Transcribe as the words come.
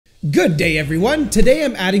Good day everyone, today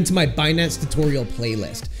I'm adding to my Binance tutorial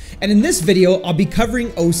playlist, and in this video I'll be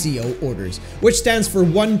covering OCO orders, which stands for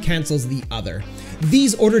one cancels the other.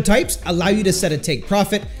 These order types allow you to set a take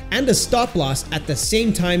profit and a stop loss at the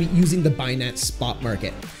same time using the Binance spot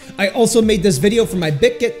market. I also made this video for my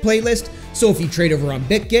BitGet playlist, so if you trade over on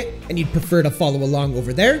BitGet and you'd prefer to follow along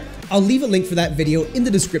over there, I'll leave a link for that video in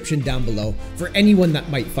the description down below for anyone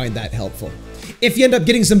that might find that helpful. If you end up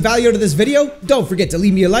getting some value out of this video, don't forget to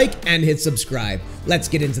leave me a like and hit subscribe. Let's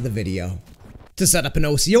get into the video. To set up an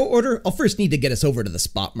OCO order, I'll first need to get us over to the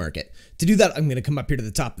spot market. To do that, I'm going to come up here to the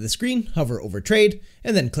top of the screen, hover over trade,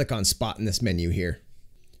 and then click on spot in this menu here.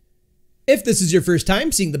 If this is your first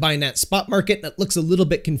time seeing the Binance spot market and it looks a little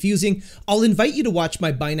bit confusing, I'll invite you to watch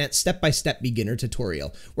my Binance step-by-step beginner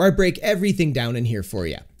tutorial, where I break everything down in here for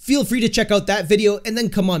you. Feel free to check out that video and then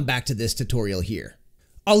come on back to this tutorial here.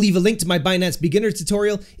 I'll leave a link to my Binance beginner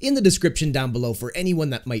tutorial in the description down below for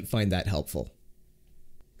anyone that might find that helpful.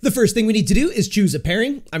 The first thing we need to do is choose a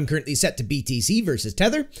pairing. I'm currently set to BTC versus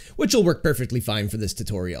Tether, which will work perfectly fine for this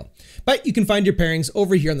tutorial. But you can find your pairings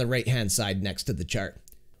over here on the right hand side next to the chart.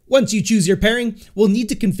 Once you choose your pairing, we'll need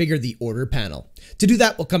to configure the order panel. To do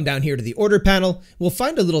that, we'll come down here to the order panel. We'll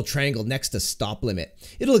find a little triangle next to stop limit.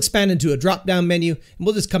 It'll expand into a drop down menu, and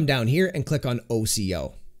we'll just come down here and click on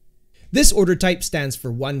OCO. This order type stands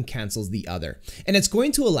for one cancels the other, and it's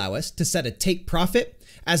going to allow us to set a take profit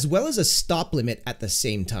as well as a stop limit at the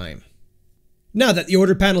same time. Now that the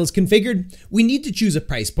order panel is configured, we need to choose a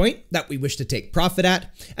price point that we wish to take profit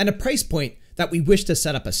at and a price point that we wish to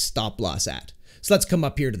set up a stop loss at. So let's come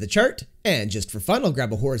up here to the chart, and just for fun, I'll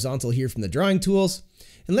grab a horizontal here from the drawing tools,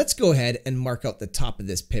 and let's go ahead and mark out the top of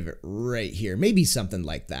this pivot right here, maybe something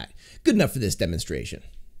like that. Good enough for this demonstration.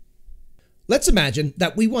 Let's imagine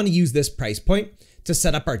that we want to use this price point to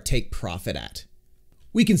set up our take profit at.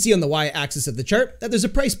 We can see on the y-axis of the chart that there's a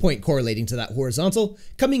price point correlating to that horizontal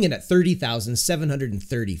coming in at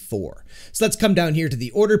 30,734. So let's come down here to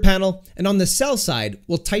the order panel, and on the sell side,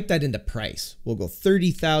 we'll type that into price. We'll go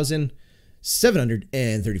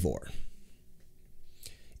 30,734.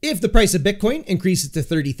 If the price of Bitcoin increases to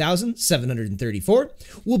 30,734,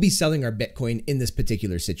 we'll be selling our Bitcoin in this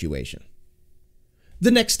particular situation. The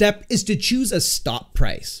next step is to choose a stop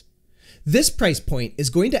price. This price point is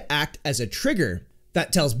going to act as a trigger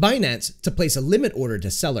that tells Binance to place a limit order to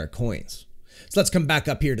sell our coins. So let's come back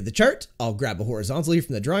up here to the chart. I'll grab a horizontal here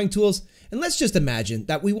from the drawing tools, and let's just imagine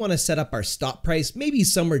that we want to set up our stop price maybe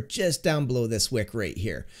somewhere just down below this wick right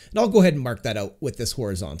here. And I'll go ahead and mark that out with this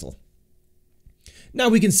horizontal. Now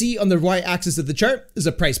we can see on the y-axis of the chart, there's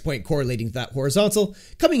a price point correlating to that horizontal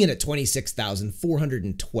coming in at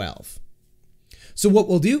 26,412. So what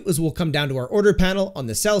we'll do is we'll come down to our order panel on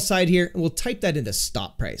the sell side here, and we'll type that into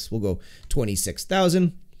stop price. We'll go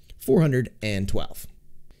 26,412.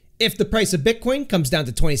 If the price of Bitcoin comes down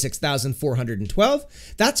to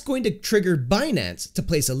 26,412, that's going to trigger Binance to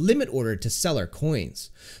place a limit order to sell our coins.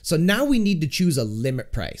 So now we need to choose a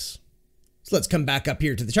limit price. So let's come back up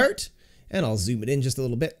here to the chart, and I'll zoom it in just a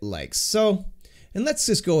little bit like so. And let's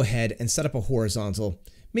just go ahead and set up a horizontal,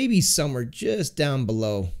 maybe somewhere just down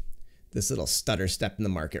below this little stutter step in the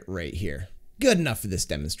market right here. Good enough for this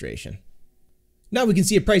demonstration. Now we can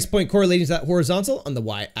see a price point correlating to that horizontal on the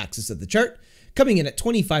y-axis of the chart, coming in at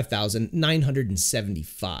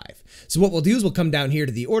 25,975. So what we'll do is we'll come down here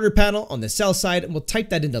to the order panel on the sell side, and we'll type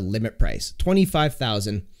that into limit price,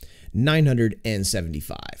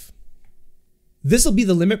 25,975. This will be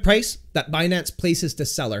the limit price that Binance places to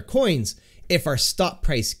sell our coins if our stop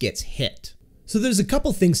price gets hit. So there's a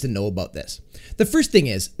couple things to know about this. The first thing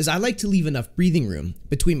is I like to leave enough breathing room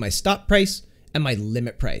between my stop price and my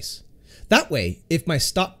limit price. That way, if my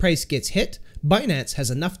stop price gets hit, Binance has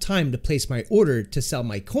enough time to place my order to sell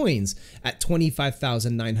my coins at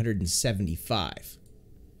 25,975.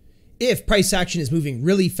 If price action is moving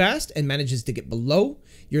really fast and manages to get below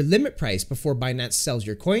your limit price before Binance sells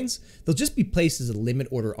your coins, they'll just be placed as a limit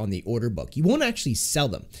order on the order book. You won't actually sell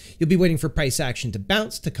them. You'll be waiting for price action to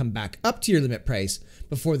bounce to come back up to your limit price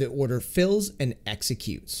before the order fills and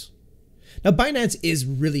executes. Now, Binance is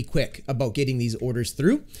really quick about getting these orders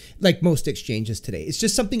through, like most exchanges today. It's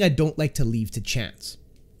just something I don't like to leave to chance.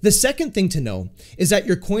 The second thing to know is that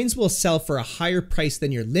your coins will sell for a higher price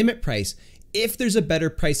than your limit price if there's a better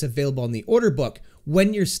price available on the order book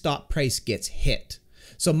when your stop price gets hit.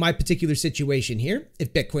 So my particular situation here,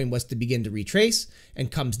 if Bitcoin was to begin to retrace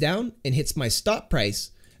and comes down and hits my stop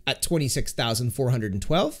price at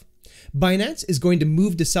 26,412, Binance is going to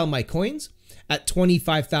move to sell my coins at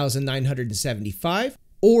 25,975,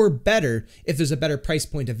 or better if there's a better price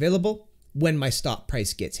point available when my stop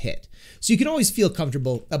price gets hit. So you can always feel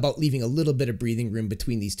comfortable about leaving a little bit of breathing room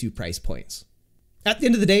between these two price points. At the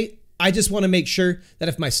end of the day, I just want to make sure that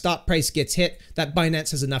if my stop price gets hit, that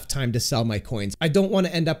Binance has enough time to sell my coins. I don't want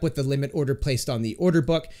to end up with the limit order placed on the order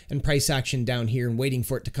book and price action down here and waiting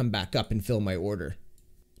for it to come back up and fill my order.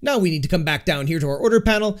 Now we need to come back down here to our order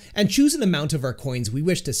panel and choose an amount of our coins we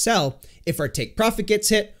wish to sell if our take profit gets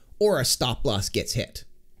hit or our stop loss gets hit.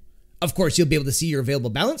 Of course, you'll be able to see your available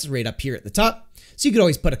balance right up here at the top, so you could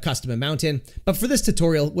always put a custom amount in, but for this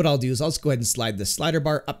tutorial, what I'll do is I'll just go ahead and slide the slider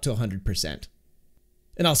bar up to 100%.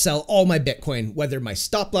 And I'll sell all my Bitcoin, whether my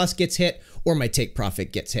stop loss gets hit or my take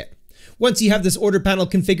profit gets hit. Once you have this order panel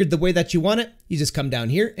configured the way that you want it, you just come down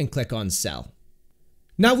here and click on sell.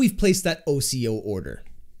 Now we've placed that OCO order.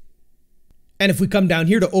 And if we come down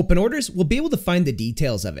here to open orders, we'll be able to find the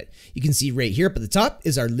details of it. You can see right here up at the top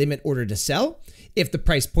is our limit order to sell if the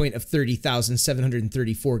price point of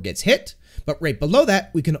 30,734 gets hit. But right below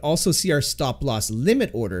that, we can also see our stop loss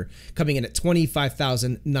limit order coming in at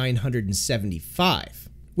 25,975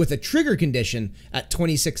 with a trigger condition at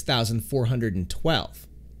 26,412.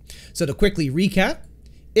 So to quickly recap,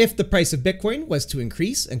 if the price of Bitcoin was to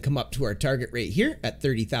increase and come up to our target right here at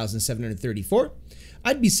 30,734,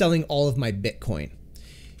 I'd be selling all of my Bitcoin.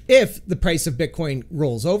 If the price of Bitcoin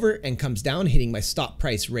rolls over and comes down, hitting my stop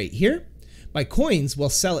price right here, my coins will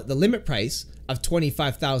sell at the limit price of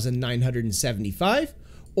 25,975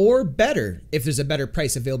 or better if there's a better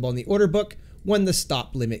price available in the order book when the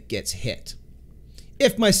stop limit gets hit.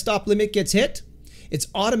 If my stop limit gets hit, it's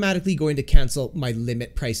automatically going to cancel my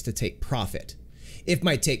limit price to take profit. If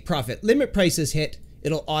my take profit limit price is hit,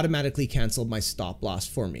 it'll automatically cancel my stop loss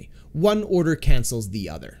for me. One order cancels the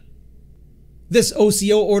other. This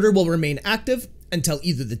OCO order will remain active until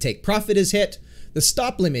either the take profit is hit, the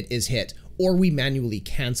stop limit is hit, or we manually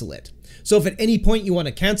cancel it. So if at any point you want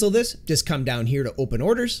to cancel this, just come down here to open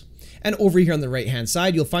orders. And over here on the right hand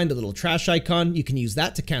side, you'll find a little trash icon. You can use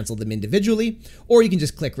that to cancel them individually, or you can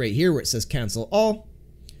just click right here where it says cancel all,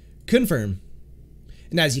 confirm.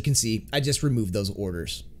 And as you can see, I just removed those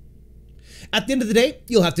orders. At the end of the day,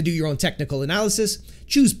 you'll have to do your own technical analysis,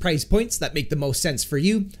 choose price points that make the most sense for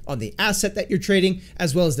you on the asset that you're trading,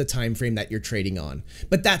 as well as the time frame that you're trading on.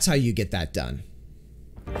 But that's how you get that done.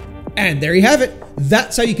 And there you have it.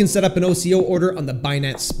 That's how you can set up an OCO order on the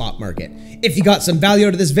Binance spot market. If you got some value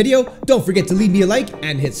out of this video, don't forget to leave me a like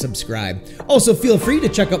and hit subscribe. Also, feel free to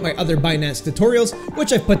check out my other Binance tutorials,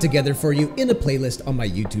 which I've put together for you in a playlist on my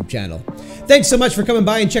YouTube channel. Thanks so much for coming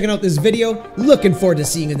by and checking out this video. Looking forward to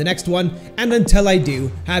seeing you in the next one. And until I do,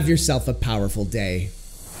 have yourself a powerful day.